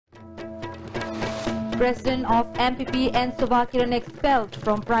President of MPP N. Sovakiran expelled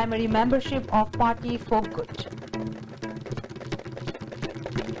from primary membership of party for good.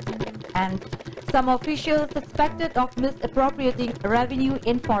 And some officials suspected of misappropriating revenue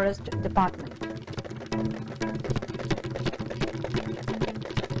in Forest Department.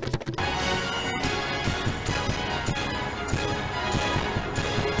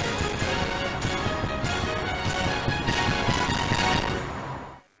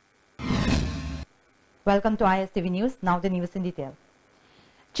 Welcome to ISTV News. Now the news in detail.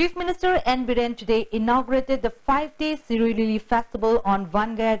 Chief Minister N. Biren today inaugurated the 5-day Siri Lily Festival on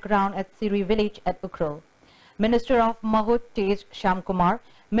Vangaya ground at Siri village at Ukhrul. Minister of Mahut Tej Shamkumar,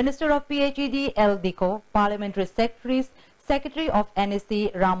 Minister of PHED L. Diko, Parliamentary Secretaries, Secretary of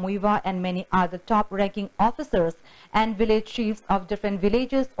NSC Ramuiva and many other top-ranking officers and village chiefs of different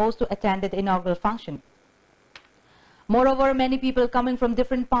villages also attended the inaugural function. Moreover, many people coming from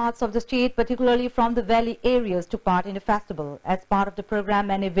different parts of the state, particularly from the valley areas, took part in the festival. As part of the program,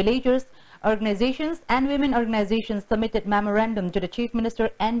 many villagers, organizations and women organizations submitted memorandum to the Chief Minister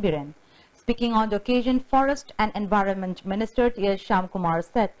N. Biren. Speaking on the occasion, Forest and Environment Minister T.S. Shamkumar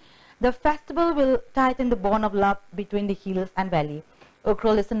said, the festival will tighten the bond of love between the hills and valley.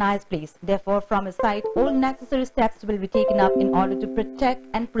 Ukhrul is a nice place. Therefore, from his side, all necessary steps will be taken up in order to protect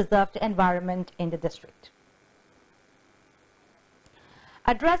and preserve the environment in the district.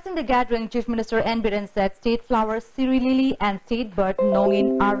 Addressing the gathering, Chief Minister N. Biren said state flower Siri Lily and state bird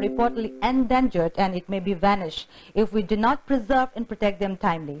Noin are reportedly endangered and it may be vanished if we do not preserve and protect them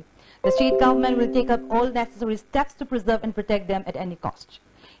timely. The state government will take up all necessary steps to preserve and protect them at any cost.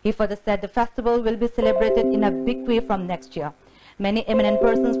 He further said the festival will be celebrated in a big way from next year. Many eminent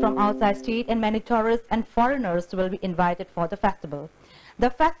persons from outside state and many tourists and foreigners will be invited for the festival.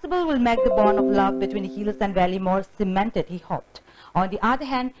 The festival will make the bond of love between the hills and valley more cemented, he hoped. On the other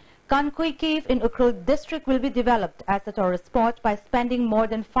hand, Kankui Cave in Ukhrul district will be developed as a tourist spot by spending more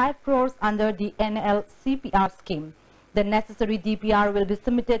than 5 crores under the NLCPR scheme. The necessary DPR will be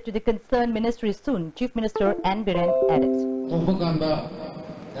submitted to the concerned ministry soon, Chief Minister N. Biren added.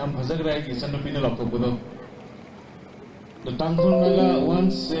 The Tangkhul Mela,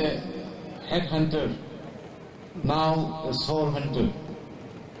 once a headhunter, now a soul hunter.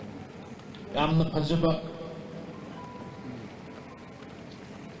 Yamna Pajaba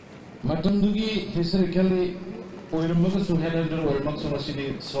Matandugi historically Oiramasu headhunter or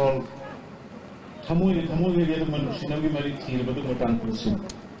Maximasi soul Tamui Gediman Shinabi Mari Tirabatu Matan Pusim.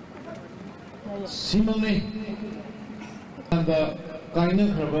 Similarly, and the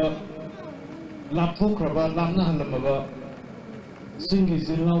Kaina Kraba Lapu Kraba Lamna Handamaba Singh is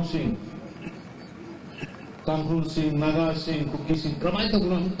in Lao Singh. Tangkhul Singh, Naga Singh, Kuki Singh, Pramaita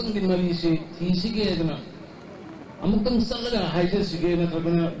Gulam, in Malaysia, Tisigi, Amutang Salaga, Highest again,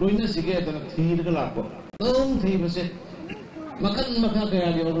 Luina Siget, and Tirgalapo. Long thing was it. Makan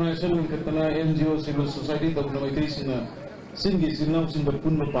Makaka, the organization in Katana, NGO, civil society, the organization, Singh is in Lao Singh, the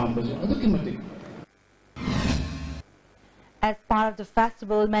Punma Pampas, other thematic. As part of the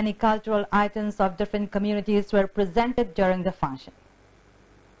festival, many cultural items of different communities were presented during the function.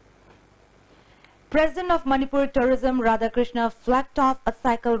 President of Manipur Tourism Radhakrishna flagged off a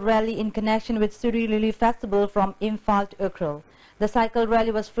cycle rally in connection with Siri Lily Festival from Imphal to Ukhrul. The cycle rally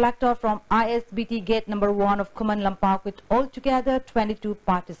was flagged off from ISBT Gate number 1 of Kuman Lampak with altogether 22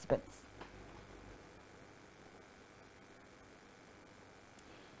 participants.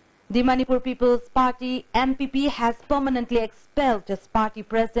 The Manipur People's Party MPP has permanently expelled its party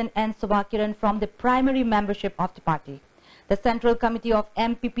president N. Sovakiran from the primary membership of the party. The Central Committee of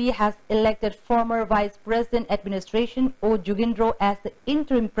MPP has elected former Vice President Administration O. Jugindro as the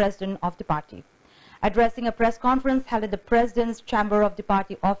interim president of the party. Addressing a press conference held at the President's Chamber of the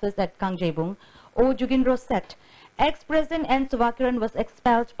Party office at Kangjebung, O. Jugindro said, ex-President N. Sovakiran was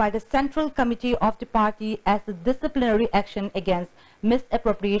expelled by the Central Committee of the party as a disciplinary action against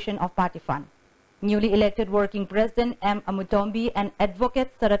misappropriation of party fund. Newly elected Working President M. Amutombi and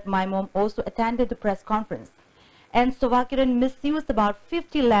Advocate Sarat Maimom also attended the press conference. And Sovakiran misused about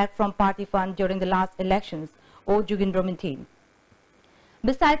 50 lakh from party fund during the last elections, O. Jugindro maintained.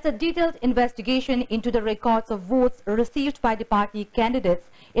 Besides a detailed investigation into the records of votes received by the party candidates,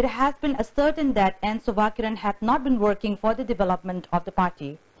 it has been ascertained that N. Sovakiran had not been working for the development of the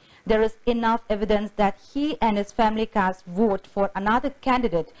party. There is enough evidence that he and his family cast vote for another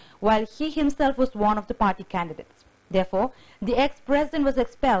candidate while he himself was one of the party candidates. Therefore, the ex-president was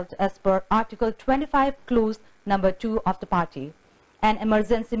expelled as per Article 25 Clause number 2 of the party. An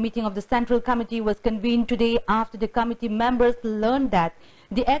emergency meeting of the Central Committee was convened today after the committee members learned that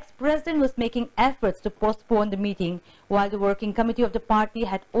the ex-president was making efforts to postpone the meeting while the working committee of the party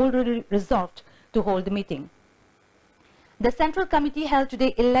had already resolved to hold the meeting. The Central Committee held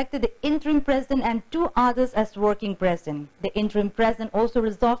today elected the interim president and 2 others as working president. The interim president also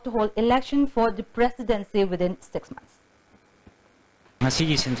resolved to hold election for the presidency within 6 months.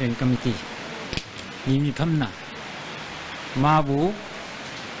 Masigi Central Committee, Yimi Pamna, Mabu,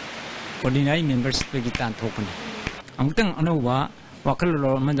 ordinary members Pegitan Tokani. Amtang Anova,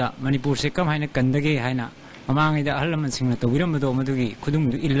 Wakalo Manda, Manipur Sekam Haina Kandagi Haina, among the Alaman Singh to Wiramado Madugi,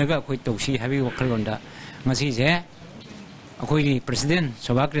 Kudum Ilaga Koitoshi, Heavy Wakalonda, Masije, Akoi President,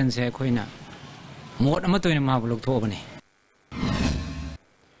 Sobakran Sequina, more Amato in Mabulok Tobani.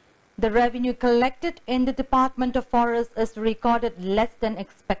 The revenue collected in the Department of Forests is recorded less than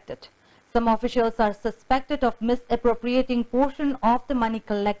expected. Some officials are suspected of misappropriating portion of the money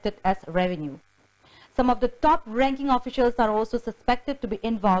collected as revenue. Some of the top-ranking officials are also suspected to be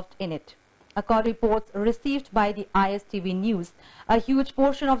involved in it. According to reports received by the ISTV News, a huge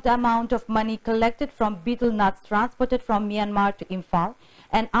portion of the amount of money collected from betel nuts transported from Myanmar to Imphal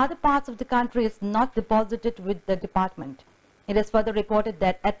and other parts of the country is not deposited with the department. It is further reported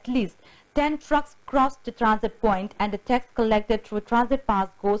that at least 10 trucks crossed the transit point and the tax collected through transit pass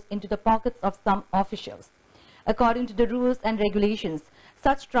goes into the pockets of some officials. According to the rules and regulations,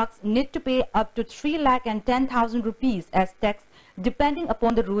 such trucks need to pay up to 3,10,000 rupees as tax depending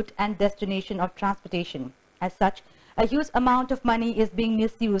upon the route and destination of transportation. As such, a huge amount of money is being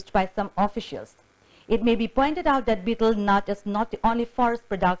misused by some officials. It may be pointed out that betel nut is not the only forest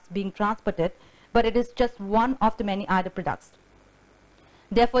products being transported, but it is just one of the many other products.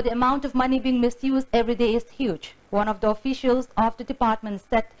 Therefore, the amount of money being misused every day is huge. One of the officials of the department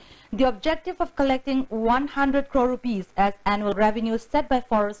said the objective of collecting 100 crore rupees as annual revenue set by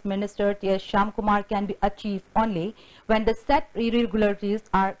Forest Minister T.S. Shyamkumar can be achieved only when the set irregularities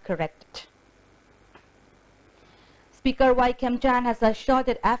are corrected. Speaker Y. Khemchan has assured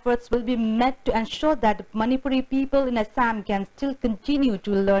that efforts will be made to ensure that the Manipuri people in Assam can still continue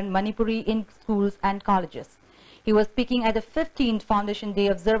to learn Manipuri in schools and colleges. He was speaking at the 15th Foundation Day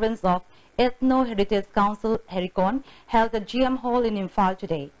observance of Ethno Heritage Council Herikon held at GM Hall in Imphal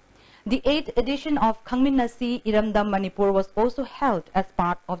today. The 8th edition of Khangmin Nasi Iramdam Manipur was also held as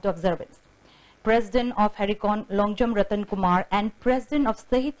part of the observance. President of Herikon Longjam Ratan Kumar and President of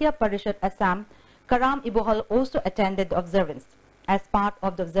Sahitya Parishad Assam Karam Ibohal also attended the observance. As part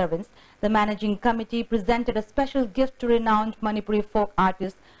of the observance, the managing committee presented a special gift to renowned Manipuri folk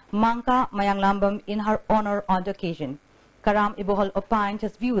artist Mangka Mayanglambam in her honor on the occasion. Karam Ibohal opined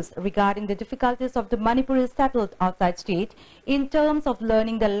his views regarding the difficulties of the Manipuris settled outside state in terms of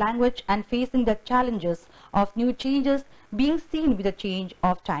learning the language and facing the challenges of new changes being seen with the change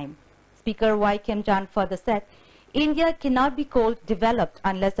of time. Speaker Y. Khemchan further said, India cannot be called developed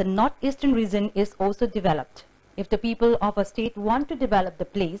unless the northeastern region is also developed. If the people of a state want to develop the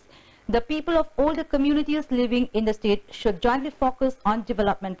place, the people of all the communities living in the state should jointly focus on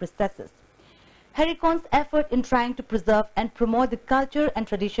development processes. Herikon's effort in trying to preserve and promote the culture and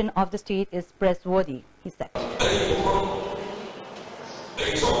tradition of the state is praiseworthy, he said.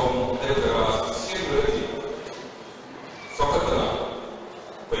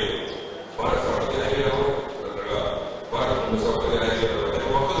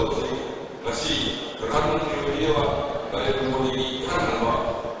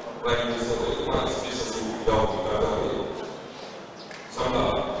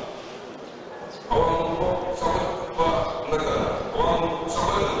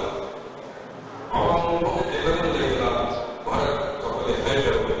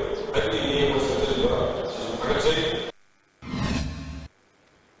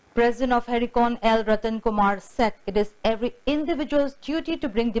 President of Herikon L. Ratan Kumar said it is every individual's duty to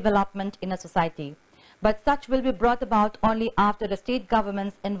bring development in a society. But such will be brought about only after the state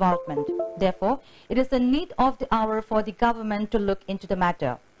government's involvement. Therefore, it is a need of the hour for the government to look into the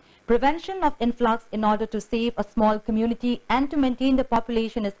matter. Prevention of influx in order to save a small community and to maintain the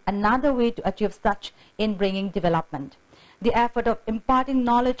population is another way to achieve such in bringing development. The effort of imparting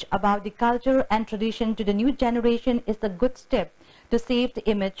knowledge about the culture and tradition to the new generation is a good step to save the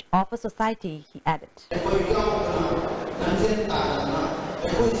image of a society, he added.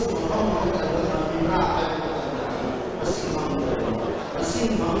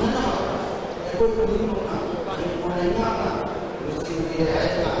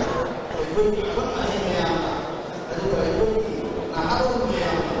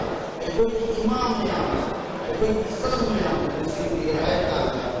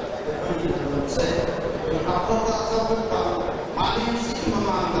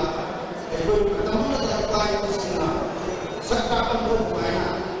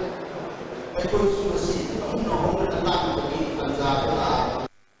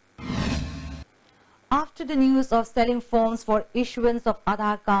 After the news of selling forms for issuance of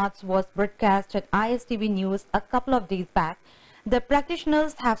Aadhaar cards was broadcast at ISTV News a couple of days back, the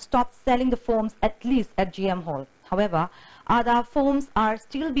practitioners have stopped selling the forms at least at GM Hall. However, Aadhaar forms are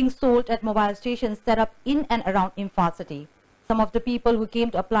still being sold at mobile stations set up in and around Imphal City. Some of the people who came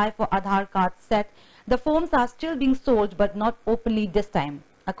to apply for Aadhaar cards said the forms are still being sold but not openly this time.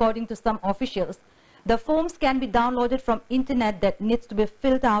 According to some officials, the forms can be downloaded from internet that needs to be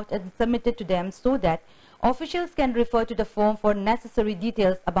filled out and submitted to them so that officials can refer to the form for necessary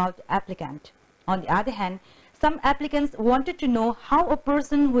details about the applicant. On the other hand, some applicants wanted to know how a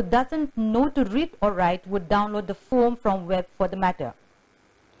person who doesn't know to read or write would download the form from web for the matter.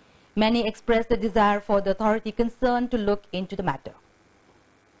 Many expressed the desire for the authority concerned to look into the matter.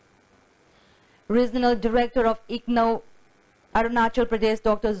 Regional Director of IGNOU Arunachal Pradesh,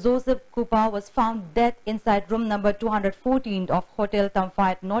 Dr. Joseph Kupa, was found dead inside room number 214 of Hotel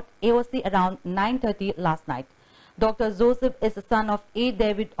Tamfai North AOC around 9:30 last night. Dr. Joseph is the son of A.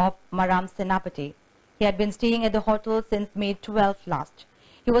 David of Maram Senapati. He had been staying at the hotel since May 12 last.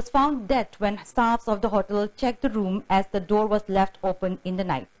 He was found dead when staffs of the hotel checked the room as the door was left open in the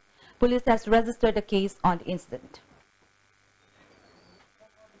night. Police has registered a case on the incident.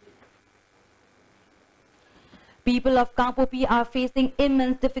 People of Kangpopi are facing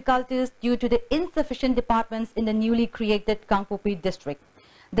immense difficulties due to the insufficient departments in the newly created Kangpopi district.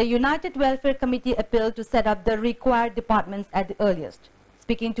 The United Welfare Committee appealed to set up the required departments at the earliest.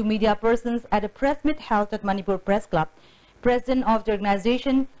 Speaking to media persons at a press meet held at Manipur Press Club, President of the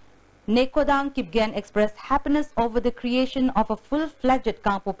organization, Nekodang Kipgen, expressed happiness over the creation of a full-fledged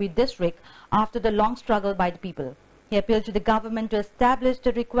Kangpopi district after the long struggle by the people. He appealed to the government to establish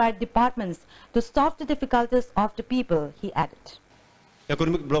the required departments to solve the difficulties of the people, he added.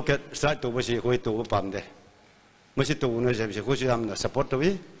 Economic blockade start to was a way to Pamde. Must to Wunam support to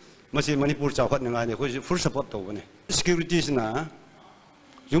me. Must Manipur South and full support to one. Securities na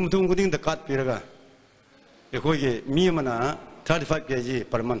Jumtung within the cut piraga. A hoye Miamana 35 kg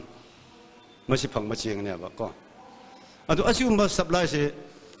per month. Must pang machine never go. And to assume must supply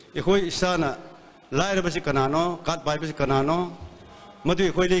a hoy sana. Lai basi kanano, kat bai basi kanano,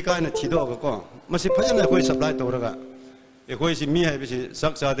 madu koi le kai na thido ko, masi phajan na koi supply to raga, e koi si mi hai basi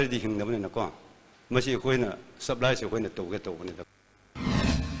sak sa de di hing na na ko, masi koi na supply se koi na to ge to ne.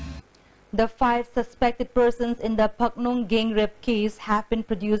 The 5 suspected persons in the Phaknung gang rape case have been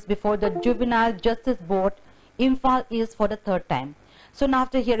produced before the Juvenile Justice Board, Imphal East, for the 3rd time. Soon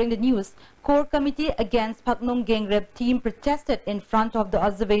after hearing the news, Core Committee Against Phaknung Gang Rape team protested in front of the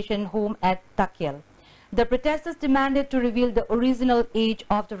observation home at Takyel. The protesters demanded to reveal the original age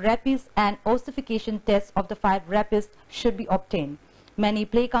of the rapists and ossification tests of the 5 rapists should be obtained. Many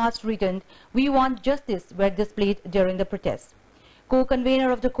placards written, "We want justice," were displayed during the protest.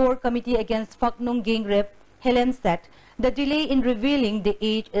 Co-convener of the Core Committee Against Phaknung Gang Rape, Helen, said the delay in revealing the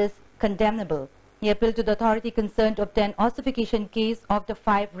age is condemnable. He appealed to the authority concerned to obtain ossification case of the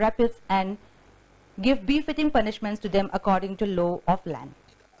 5 rapists and give befitting punishments to them according to law of land.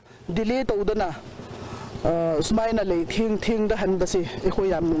 Delay to udana smaina le thing da han basi ekoi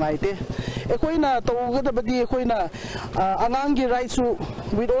yam nungai te ekoi na to ga da badi ekoi na angang gi right su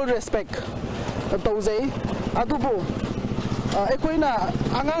with all respect to zai adubu ekoi na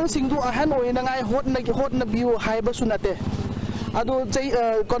angang singdu ahan oi na ngai hot na biu hai ba sunate ado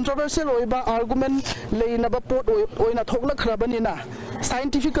controversial oiba argument leinaba pot oina thokla khrabani na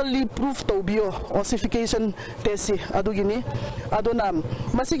scientifically proof to bio ossification test adugini adona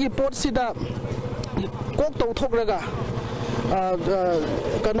masigi pot sida kok to thokraga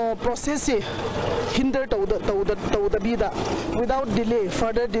kano process hinder to the bida without delay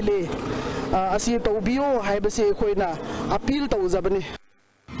further delay asi to bio haibase khoina appeal to zabani.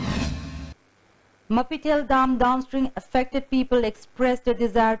 Mapitel Dam downstream affected people expressed a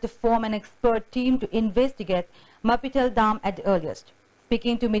desire to form an expert team to investigate Mapitel Dam at the earliest.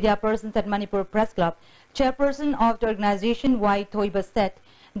 Speaking to media persons at Manipur Press Club, chairperson of the organization Y. Thoiba said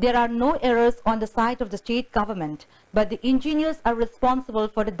there are no errors on the side of the state government, but the engineers are responsible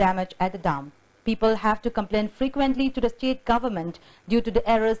for the damage at the dam. People have to complain frequently to the state government due to the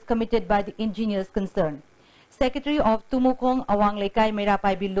errors committed by the engineers concerned. Secretary of Tumukong Awang Lekai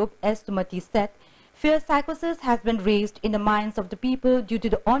Merapai Biluk S. Tumati said fear psychosis has been raised in the minds of the people due to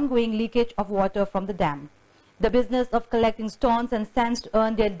the ongoing leakage of water from the dam. The business of collecting stones and sands to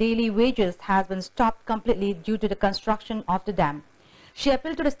earn their daily wages has been stopped completely due to the construction of the dam. She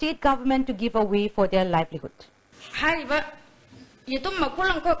appealed to the state government to give a way for their livelihood.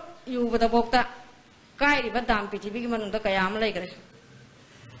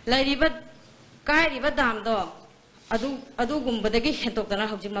 ꯑꯗꯨꯒꯨꯝꯕꯗꯒꯤ ꯍꯦꯟꯗꯣꯛꯇꯅ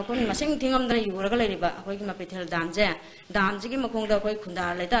ꯍꯧꯖꯤꯛ ꯃꯈꯣꯏꯅ ꯃꯁꯤꯡ ꯊꯤꯉꯝꯗꯅ ꯌꯨꯔꯒ ꯂꯩꯔꯤꯕ ꯑꯩꯈꯣꯏꯒꯤ ꯃꯄꯤꯊꯦꯜ ꯗꯥꯝꯁꯦ ꯗꯥꯝꯁꯤꯒꯤ ꯃꯈꯣꯡꯗ ꯑꯩꯈꯣꯏ ꯈꯨꯟꯗꯥ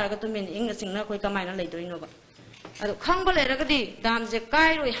ꯂꯩꯇꯥꯔꯒ ꯇꯨꯃꯤꯟ ꯏꯪꯅ ꯆꯤꯡꯅ ꯑꯩꯈꯣꯏ ꯀꯃꯥꯏꯅ ꯂꯩꯗꯣꯏꯅꯣꯕ ꯑꯗꯣ ꯈꯪꯕ ꯂꯩꯔꯒꯗꯤ ꯗꯥꯝꯁꯦ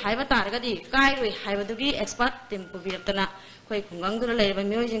ꯀꯥꯏꯔꯣꯏ ꯍꯥꯏꯕ ꯇꯥꯔꯒꯗꯤ ꯀꯥꯏꯔꯣꯏ ꯍꯥꯏꯕꯗꯨꯒꯤ ꯑꯦꯛꯁꯄꯔꯠ ꯇꯤꯝ ꯄꯨꯕꯤꯔꯛꯇꯅ ꯑꯩꯈꯣꯏ ꯈꯨꯡꯒꯪꯗꯨꯗ ꯂꯩꯔꯤꯕ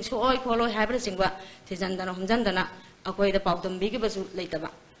ꯃꯤꯑꯣꯏꯁꯤꯡ ꯁꯣꯛꯑꯣꯏ ꯈꯣꯠꯂꯣꯏ ꯍꯥꯏꯕꯅꯆꯤꯡꯕ ꯊꯤꯖꯤꯟꯗꯅ ꯍꯨꯝꯖꯤꯟꯗꯅ ꯑꯩꯈꯣꯏꯗ ꯄꯥꯎꯗꯝꯕꯤꯈꯤꯕꯁꯨ ꯂꯩꯇꯕ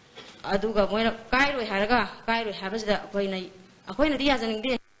ꯑꯗꯨꯒ ꯃꯣꯏꯅ ꯀꯥꯏꯔꯣꯏ ꯍꯥꯏꯔꯒ ꯀꯥꯏꯔꯣই ꯍꯥꯏꯕꯁꯤꯗ ꯑꯩꯈꯣꯏꯅꯗꯤ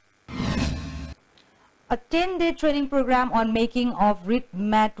ꯌꯥꯖꯅꯤꯡꯗꯦ. A 10-day training program on making of reed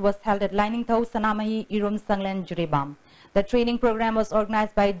mat was held at Lainingthau Sanamahi Irum Sanglen Jiribam. The training program was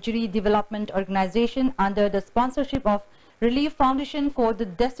organized by Jiri Development Organization under the sponsorship of Relief Foundation for the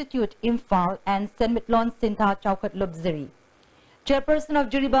Destitute Imphal and Senmitlon Sinta Chaukat Lubziri. Chairperson of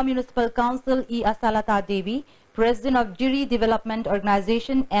Jiribam Municipal Council E. Asalata Devi, President of Jiri Development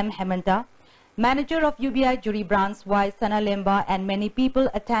Organization M. Hemanta, Manager of UBI Jiri Branch Y. Sana Lemba and many people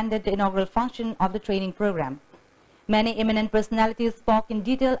attended the inaugural function of the training program. Many eminent personalities spoke in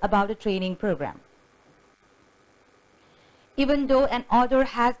detail about the training program. Even though an order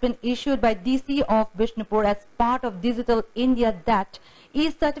has been issued by DC of Bishnupur as part of Digital India that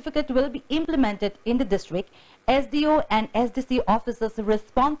e-certificate will be implemented in the district, SDO and SDC officers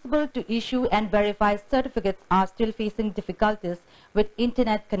responsible to issue and verify certificates are still facing difficulties with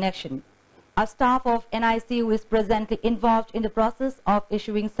internet connection. A staff of NIC who is presently involved in the process of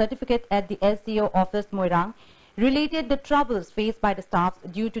issuing certificate at the SDO office Moirang related the troubles faced by the staff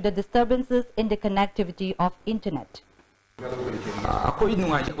due to the disturbances in the connectivity of internet. Akoi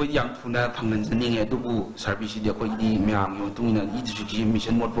nungai akoi yam thuna phangnan janing adubu service di akoi di myam yo tungina education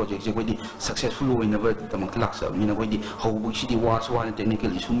mission mode project je koi di successful oina ba tamak laksa mina koi di hobu si di waswan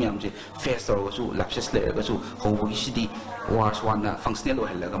technical issue myam je face tor su lapses le ga su hobu si di waswan na functional o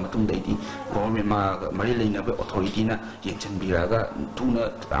hela ga matung dai di government ma mari leina ba authority na yengchan bira ga tuna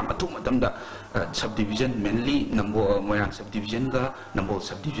amatung matam da subdivision mainly number moyang subdivision ga number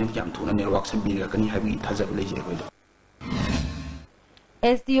subdivision yam thuna network sambin ga kani habi thajab le je koi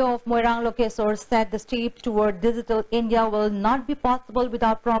SDO of Moirang Lokesor said the step toward Digital India will not be possible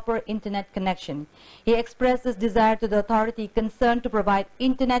without proper internet connection. He expressed his desire to the authority concerned to provide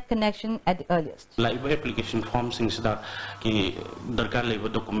internet connection at the earliest. Live application forms sida ki darkar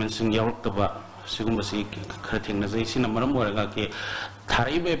leba documents sing yaruktaba sigumba si khathing na jai sina maram oraga ki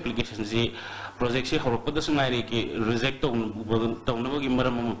thariba application si project si horopada sungai ki reject tawnabagi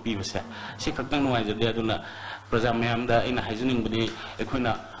maram ma pibase si khaktang nuai jade aduna Praja mayamda ina hygienic budi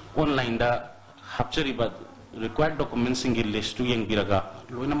ekhona online da hapchariba required documents singi list tu yang biraga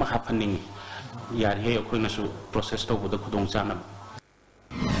loina ma haphaning yar he ekhona su process to buda khudong chana.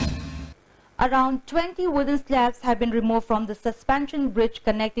 Around 20 wooden slabs have been removed from the suspension bridge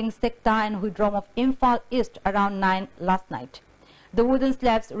connecting Sekta and Huidrom of Imphal East around 9 last night. The wooden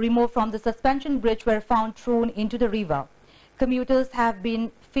slabs removed from the suspension bridge were found thrown into the river. Commuters have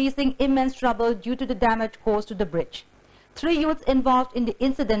been facing immense trouble due to the damage caused to the bridge. 3 youths involved in the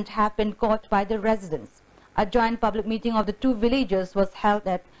incident have been caught by the residents. A joint public meeting of the 2 villages was held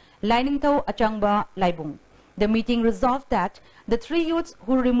at Lainingthau, Achangba, Laibung. The meeting resolved that the 3 youths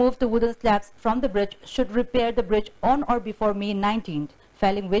who removed the wooden slabs from the bridge should repair the bridge on or before May 19th,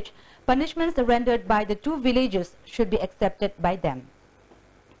 failing which punishments rendered by the 2 villages should be accepted by them.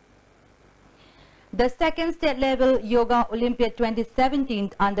 The second state-level Yoga Olympiad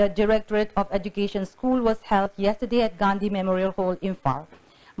 2017 under Directorate of Education School was held yesterday at Gandhi Memorial Hall, Imphal.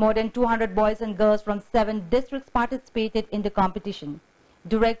 More than 200 boys and girls from 7 districts participated in the competition.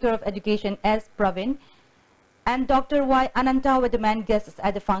 Director of Education S. Pravin and Dr. Y. Ananta were the main guests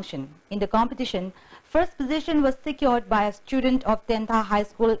at the function. In the competition, first position was secured by a student of Tentha High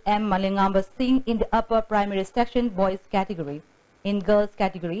School M. Malingamba Singh in the upper primary section boys category. In girls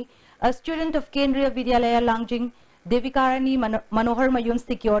category, a student of Kendriya Vidyalaya Langjing, Devikarani Manohar Mayum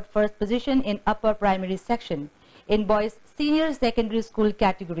secured first position in upper primary section. In boys senior secondary school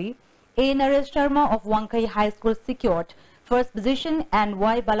category, A. Naresh Sharma of Wankai High School secured first position and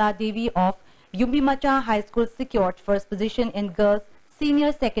Y. Baladevi of Yumbimacha High School secured first position in girls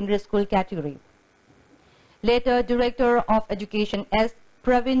senior secondary school category. Later, Director of Education S.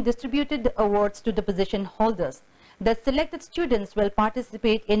 Pravin distributed the awards to the position holders. The selected students will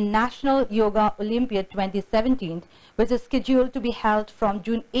participate in National Yoga Olympiad 2017, which is scheduled to be held from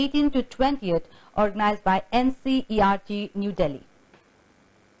June 18 to 20th, organized by NCERT, New Delhi.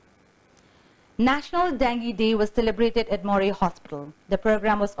 National Dengue Day was celebrated at Moreh Hospital. The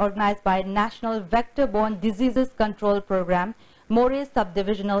program was organized by National Vector-Borne Diseases Control Program, Moreh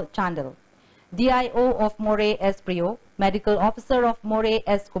Subdivisional Chandal. DIO of Moreh S. Priyo, Medical Officer of Moreh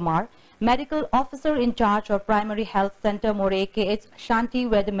S. Kumar, Medical Officer in charge of Primary Health Center Moreh K.H. Shanti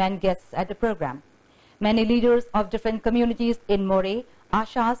were the main guests at the program. Many leaders of different communities in Moreh,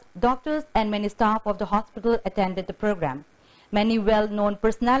 Ashas, doctors and many staff of the hospital attended the program. Many well-known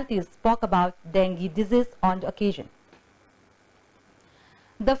personalities spoke about dengue disease on the occasion.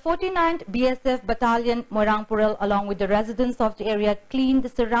 The 49th BSF Battalion Moirangpural along with the residents of the area cleaned the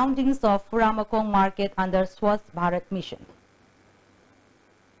surroundings of Furamakong Market under Swasth Bharat mission.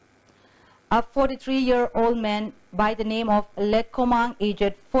 A 43-year-old man by the name of Lekkomang,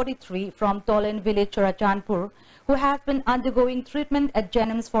 aged 43, from Tolen village, Churachandpur, who has been undergoing treatment at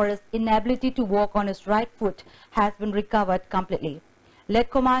Jennings for his inability to walk on his right foot, has been recovered completely.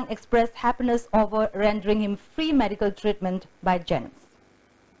 Lekkomang expressed happiness over rendering him free medical treatment by Jennings.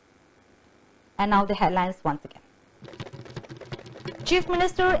 And now the headlines once again. Chief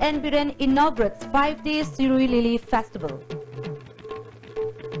Minister N. Biren inaugurates 5-day Sirui Lily Festival.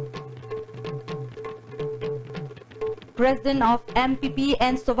 President of MPP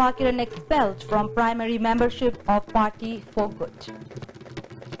and Sovakiran expelled from primary membership of party for good.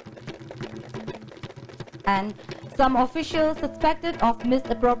 And some officials suspected of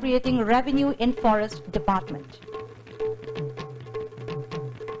misappropriating revenue in Forest Department.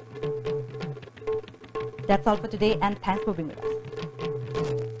 That's all for today, and thanks for being with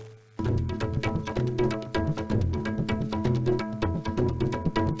us.